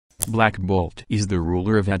Black Bolt is the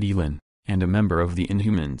ruler of Attilan, and a member of the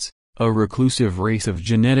Inhumans, a reclusive race of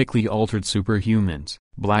genetically altered superhumans.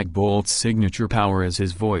 Black Bolt's signature power is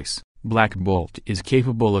his voice. Black Bolt is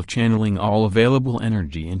capable of channeling all available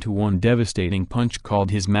energy into one devastating punch called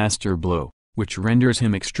his Master Blow, which renders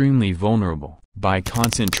him extremely vulnerable. By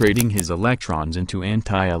concentrating his electrons into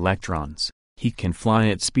anti-electrons, he can fly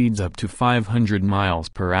at speeds up to 500 miles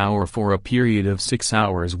per hour for a period of 6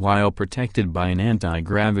 hours while protected by an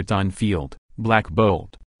anti-graviton field. Black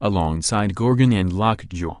Bolt, alongside Gorgon and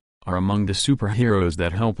Lockjaw, are among the superheroes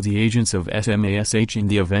that help the agents of SMASH and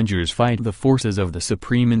the Avengers fight the forces of the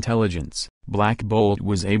Supreme Intelligence. Black Bolt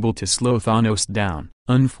was able to slow Thanos down.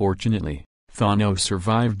 Unfortunately, Thanos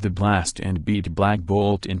survived the blast and beat Black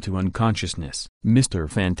Bolt into unconsciousness. Mr.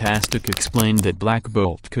 Fantastic explained that Black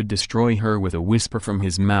Bolt could destroy her with a whisper from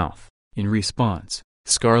his mouth. In response,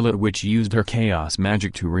 Scarlet Witch used her chaos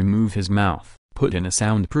magic to remove his mouth. Put in a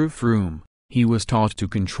soundproof room, he was taught to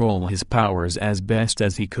control his powers as best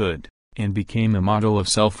as he could, and became a model of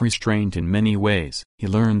self-restraint in many ways. He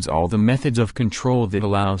learns all the methods of control that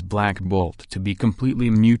allows Black Bolt to be completely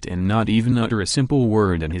mute and not even utter a simple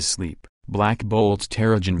word in his sleep. Black Bolt's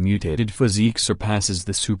Terrigen mutated physique surpasses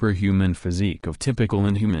the superhuman physique of typical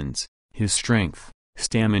Inhumans. His strength,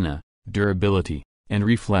 stamina, durability, and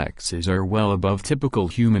reflexes are well above typical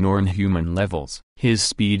human or Inhuman levels. His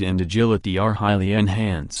speed and agility are highly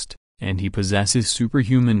enhanced, and he possesses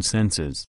superhuman senses.